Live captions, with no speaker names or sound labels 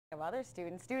Of other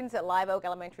students at Live Oak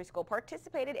Elementary School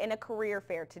participated in a career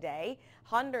fair today.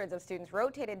 Hundreds of students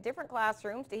rotated different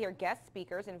classrooms to hear guest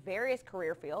speakers in various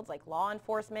career fields like law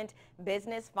enforcement,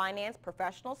 business, finance,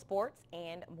 professional sports,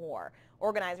 and more.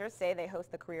 Organizers say they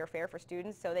host the career fair for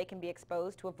students so they can be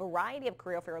exposed to a variety of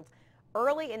career fields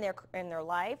early in their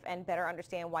life and better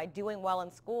understand why doing well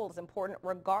in school is important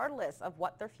regardless of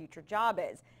what their future job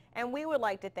is. And we would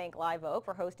like to thank Live Oak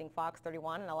for hosting Fox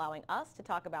 31 and allowing us to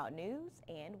talk about news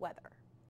and weather.